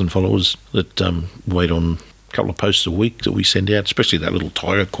 5,500 followers that wait on couple of posts a week that we send out, especially that little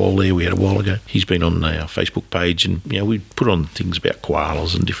tiger quoll there we had a while ago. He's been on our Facebook page, and we put on things about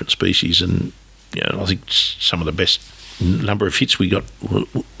koalas and different species, and I think some of the best number of hits we got,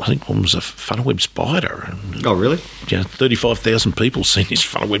 I think one was a funnel-web spider. And, Oh, really? 35,000 people seen this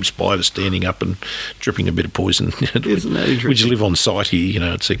funnel-web spider standing up and dripping a bit of poison. Isn't that interesting? Which live on site here,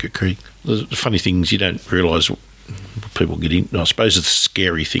 at Secret Creek. The funny things you don't realise people get in. I suppose it's the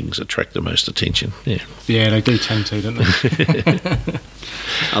scary things that attract the most attention. Yeah, they do tend to, don't they?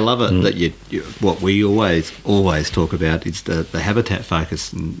 I love it that you what we always talk about is the habitat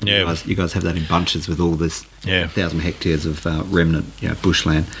focus, and you guys have that in bunches with all this 1,000 hectares of remnant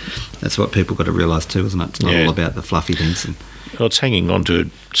bushland. That's what people got to realise too, isn't it? It's not all about the fluffy things. Well, it's hanging on to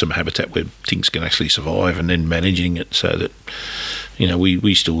some habitat where things can actually survive, and then managing it so that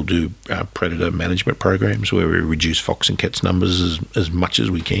we still do predator management programs where we reduce fox and cats numbers as much as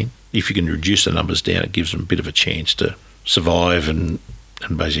we can. If you can reduce the numbers down, it gives them a bit of a chance to survive and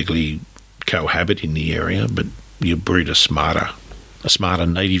basically cohabit in the area. But you breed a smarter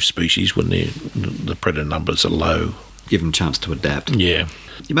native species when the predator numbers are low. Give them a chance to adapt. Yeah.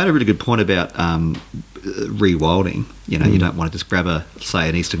 You made a really good point about rewilding. You don't want to just grab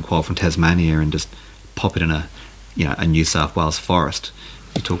an eastern quoll from Tasmania and just pop it in a New South Wales forest.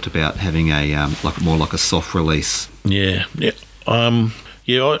 You talked about having a more like a soft release. Yeah.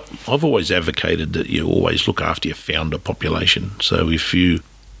 I've always advocated that you always look after your founder population. So if you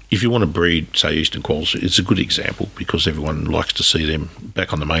want to breed, say, eastern quolls, it's a good example because everyone likes to see them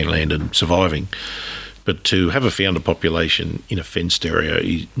back on the mainland and surviving. But to have a founder population in a fenced area,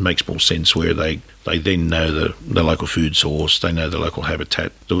 it makes more sense where they then know the local food source, they know the local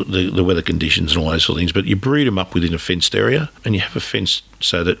habitat, the weather conditions and all those sort of things. But you breed them up within a fenced area, and you have a fence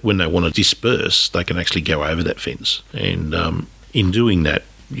so that when they want to disperse, they can actually go over that fence. And in doing that,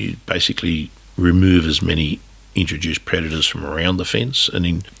 you basically remove as many introduced predators from around the fence, and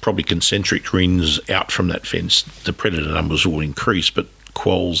in probably concentric rings out from that fence, the predator numbers will increase, but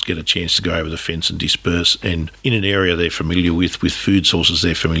quolls get a chance to go over the fence and disperse, and in an area they're familiar with food sources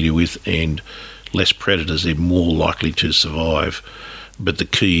they're familiar with, and less predators, they're more likely to survive. But the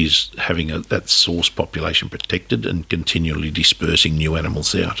key is having that source population protected and continually dispersing new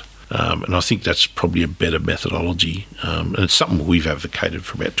animals out. And I think that's probably a better methodology, and it's something we've advocated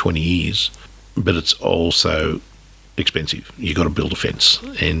for about 20 years, but it's also expensive. You've got to build a fence,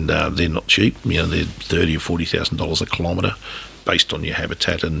 and they're not cheap. They're $30,000 or $40,000 a kilometre, based on your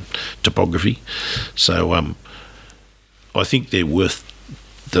habitat and topography. So I think they're worth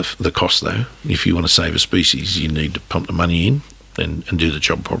the cost, though. If you want to save a species, you need to pump the money in and do the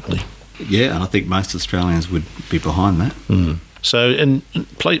job properly. Yeah, and I think most Australians would be behind that. Mm. So, and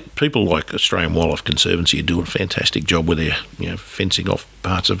people like Australian Wildlife Conservancy are doing a fantastic job with their fencing off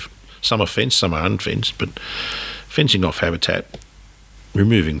parts of, some are fenced, some are unfenced, but fencing off habitat,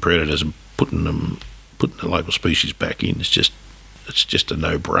 removing predators and putting the local species back in, it's just a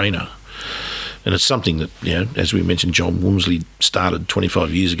no-brainer. And it's something that, as we mentioned, John Woomsley started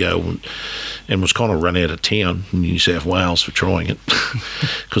 25 years ago and was kind of run out of town in New South Wales for trying it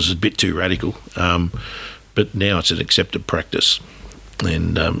because it's a bit too radical. But now it's an accepted practice,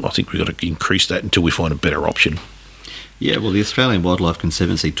 and I think we've got to increase that until we find a better option. Yeah, well, the Australian Wildlife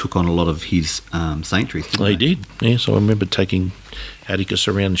Conservancy took on a lot of his sanctuaries, didn't they? They did, yes. I remember taking Atticus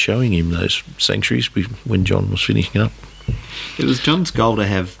around and showing him those sanctuaries when John was finishing up. It was John's goal to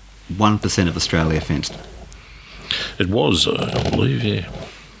have 1% of Australia fenced. It was, I believe, yeah.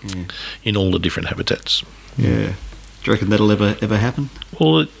 In all the different habitats. Yeah. Do you reckon that'll ever happen?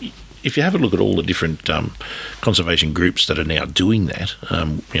 Well, if you have a look at all the different conservation groups that are now doing that,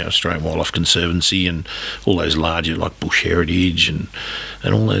 Australian Wildlife Conservancy and all those larger like Bush Heritage and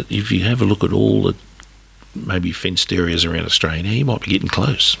all that, if you have a look at all the maybe fenced areas around Australia, you might be getting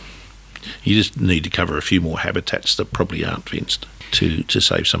close. You just need to cover a few more habitats that probably aren't fenced to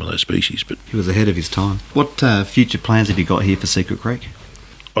save some of those species. But he was ahead of his time. What future plans have you got here for Secret Creek?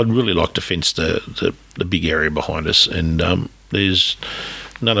 I'd really like to fence the big area behind us, and there's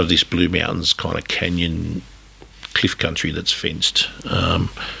none of this Blue Mountains kind of canyon cliff country that's fenced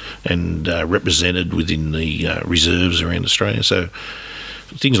and represented within the reserves around Australia. So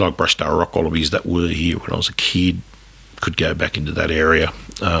things like brushtail rock wallabies that were here when I was a kid could go back into that area,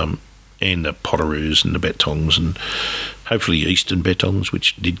 and the potoroos and the bettongs, and hopefully eastern bettongs,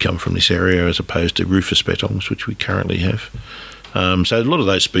 which did come from this area, as opposed to rufous bettongs, which we currently have. So a lot of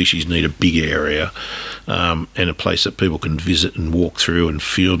those species need a big area and a place that people can visit and walk through and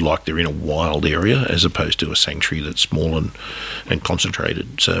feel like they're in a wild area, as opposed to a sanctuary that's small and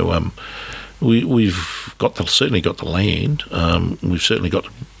concentrated. So We've certainly got the land. We've certainly got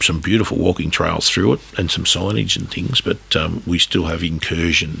some beautiful walking trails through it and some signage and things, but we still have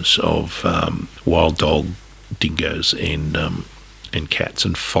incursions of wild dog, dingoes and cats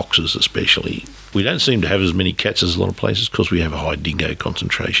and foxes especially. We don't seem to have as many cats as a lot of places because we have a high dingo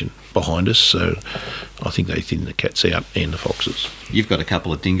concentration behind us, so I think they thin the cats out and the foxes. You've got a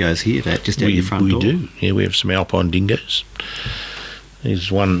couple of dingoes here, just out your front door. We do, yeah. We have some alpine dingoes.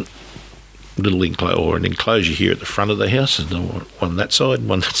 There's one little enclosure here at the front of the house, and one that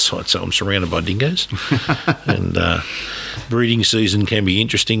side, so I'm surrounded by dingoes. And breeding season can be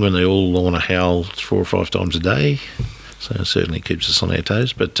interesting when they all want to howl 4 or 5 times a day. So it certainly keeps us on our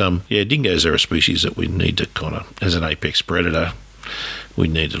toes. But dingoes are a species that we need to kind of, as an apex predator, we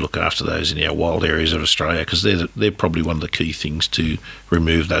need to look after those in our wild areas of Australia, because they're probably one of the key things to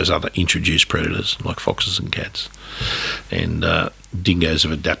remove those other introduced predators like foxes and cats. And dingoes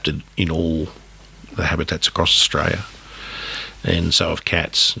have adapted in all the habitats across Australia. And so have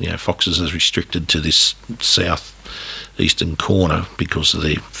cats. Foxes are restricted to this south-eastern corner because of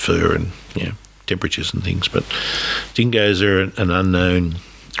their fur and temperatures and things, but dingoes are an unknown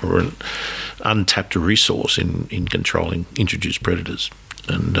or an untapped resource in controlling introduced predators,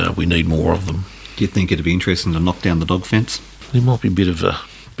 and we need more of them. Do you think it'd be interesting to knock down the dog fence? There might be a bit of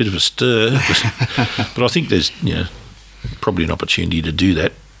a stir, but I think there's probably an opportunity to do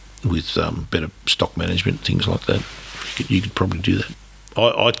that with better stock management, things like that. You could probably do that.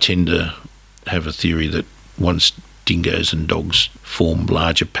 I tend to have a theory that once dingoes and dogs form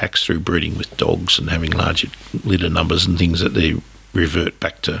larger packs through breeding with dogs and having larger litter numbers and things, that they revert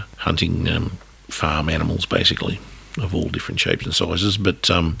back to hunting farm animals, basically, of all different shapes and sizes. But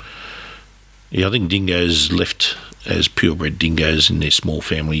I think dingoes left as purebred dingoes in their small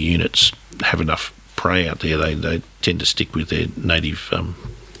family units have enough prey out there. They tend to stick with their native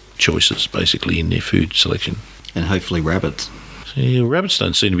choices, basically, in their food selection. And hopefully rabbits. So, rabbits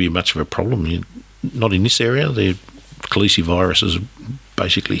don't seem to be much of a problem. Not in this area. The calicivirus has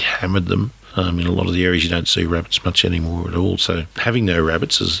basically hammered them. In a lot of the areas you don't see rabbits much anymore at all. So having no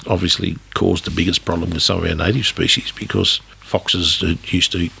rabbits has obviously caused the biggest problem with some of our native species, because foxes that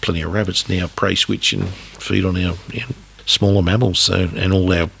used to eat plenty of rabbits now prey switch and feed on our smaller mammals. So, and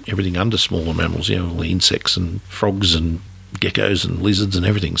all our everything under smaller mammals, all the insects and frogs and geckos and lizards and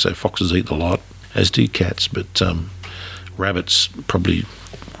everything. So foxes eat the lot, as do cats. But rabbits probably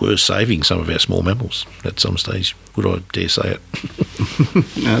were saving some of our small mammals at some stage. Would I dare say it?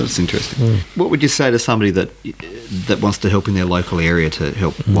 No, that's interesting. What would you say to somebody that wants to help in their local area to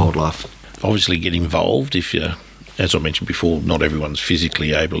help wildlife? Obviously get involved. If you, as I mentioned before, not everyone's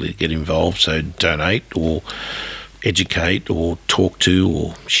physically able to get involved, so donate or educate or talk to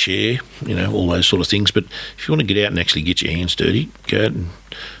or share, all those sort of things. But if you want to get out and actually get your hands dirty, go out and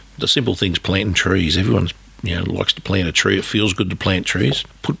the simple things, planting trees. Everyone's likes to plant a tree. It feels good to plant trees.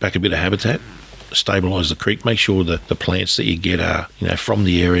 Put back a bit of habitat, stabilise the creek, make sure that the plants that you get are, from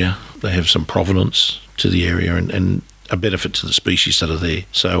the area. They have some provenance to the area and a benefit to the species that are there.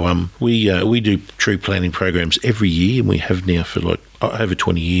 So we do tree planting programs every year, and we have now for over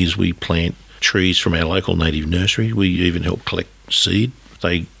 20 years. We plant trees from our local native nursery. We even help collect seed.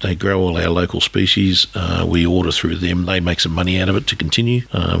 They grow all our local species. We order through them. They make some money out of it to continue.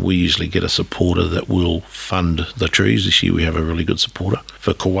 We usually get a supporter that will fund the trees. This year we have a really good supporter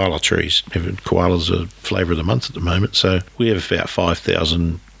for koala trees. Koalas are flavour of the month at the moment. So we have about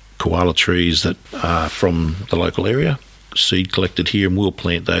 5,000 koala trees that are from the local area, seed collected here, and we'll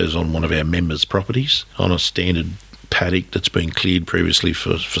plant those on one of our members' properties on a standard paddock that's been cleared previously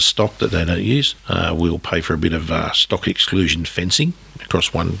for stock that they don't use. We'll pay for a bit of stock exclusion fencing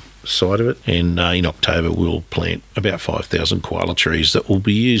across one side of it, and in October we'll plant about 5,000 koala trees that will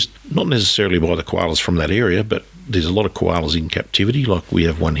be used not necessarily by the koalas from that area, but there's a lot of koalas in captivity, like we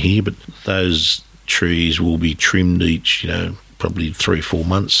have one here, but those trees will be trimmed each, probably 3 or 4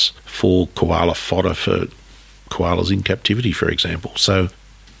 months for koala fodder for koalas in captivity, for example. So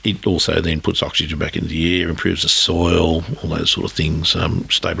it also then puts oxygen back into the air, improves the soil, all those sort of things,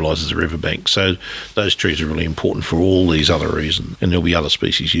 stabilises the riverbank. So those trees are really important for all these other reasons. And there'll be other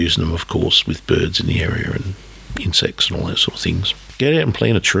species using them, of course, with birds in the area and insects and all those sort of things. Get out and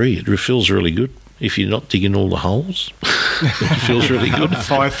plant a tree. It feels really good. If you're not digging all the holes, it feels really good.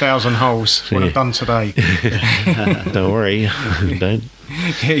 5,000 holes. What I've done today. Don't worry. Don't.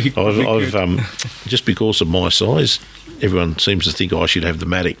 I've just because of my size, everyone seems to think I should have the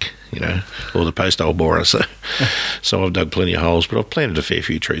Matic, or the post-hole borer. So I've dug plenty of holes, but I've planted a fair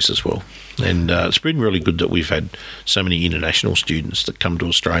few trees as well. And it's been really good that we've had so many international students that come to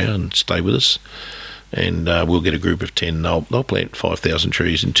Australia and stay with us. And we'll get a group of 10. They'll plant 5,000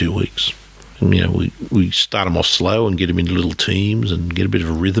 trees in 2 weeks. we start them off slow and get them into little teams and get a bit of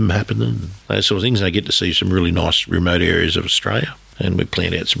a rhythm happening, those sort of things. They get to see some really nice remote areas of Australia. And we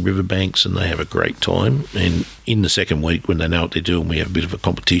plan out some riverbanks and they have a great time. And in the second week, when they know what they're doing, we have a bit of a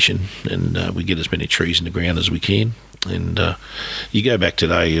competition and we get as many trees in the ground as we can. And you go back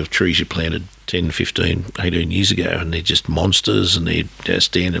today of trees you planted 10, 15, 18 years ago and they're just monsters and they're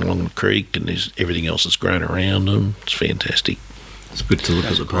standing along the creek and there's everything else that's grown around them. It's fantastic. It's good to look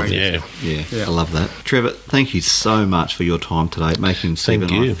at the positive. Yeah. I love that. Trevor, thank you so much for your time today, making Steve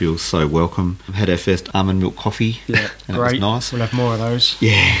and I feel so welcome. We've had our first almond milk coffee. Yeah, and great. It was nice. We'll have more of those.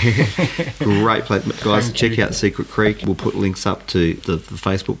 Yeah, great place. Guys, Thank check you. out Secret Creek. We'll put links up to the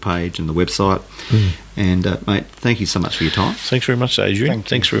Facebook page and the website. And, mate, thank you so much for your time. Thanks very much, Adrian. Thank you.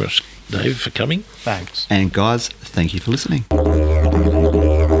 Thanks very much, Dave, for coming. Thanks. And, guys, thank you for listening.